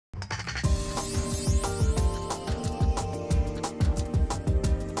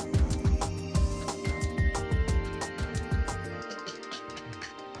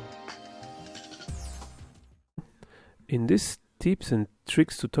In this tips and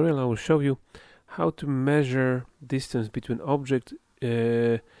tricks tutorial I will show you how to measure distance between objects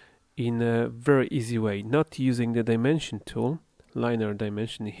in a very easy way, not using the dimension tool, linear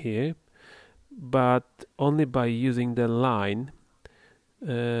dimension here, but only by using the line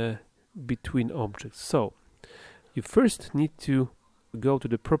between objects. So you first need to go to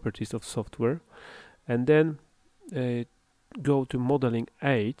the properties of software and then go to modeling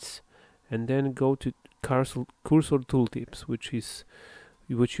aids and then go to cursor tooltips, which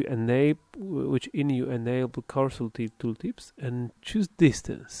you enable cursor tooltips, and choose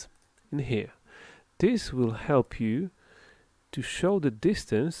distance in here. This will help you to show the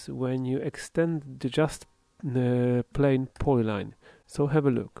distance when you extend the just plain polyline. So have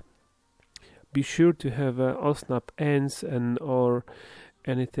a look. Be sure to have OSNAP ends and or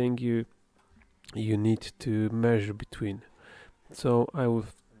anything you need to measure between. So I will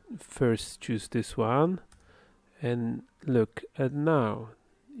first choose this one and look at now.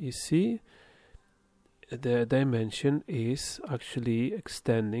 You see the dimension is actually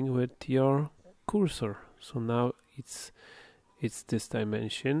extending with your cursor. So now it's this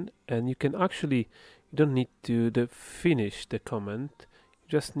dimension, and you can actually, you don't need to finish the comment, you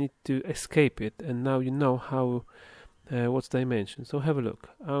just need to escape it, and now you know how what's dimension. So have a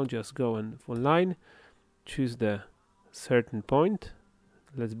look. I'll just go and for line choose the certain point,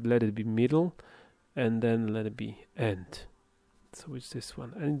 let it be middle, and then let it be end. So it's this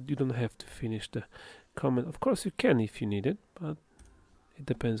one, and you don't have to finish the comment. Of course you can if you need it, but it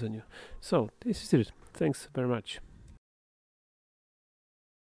depends on you. So this is it. Thanks very much.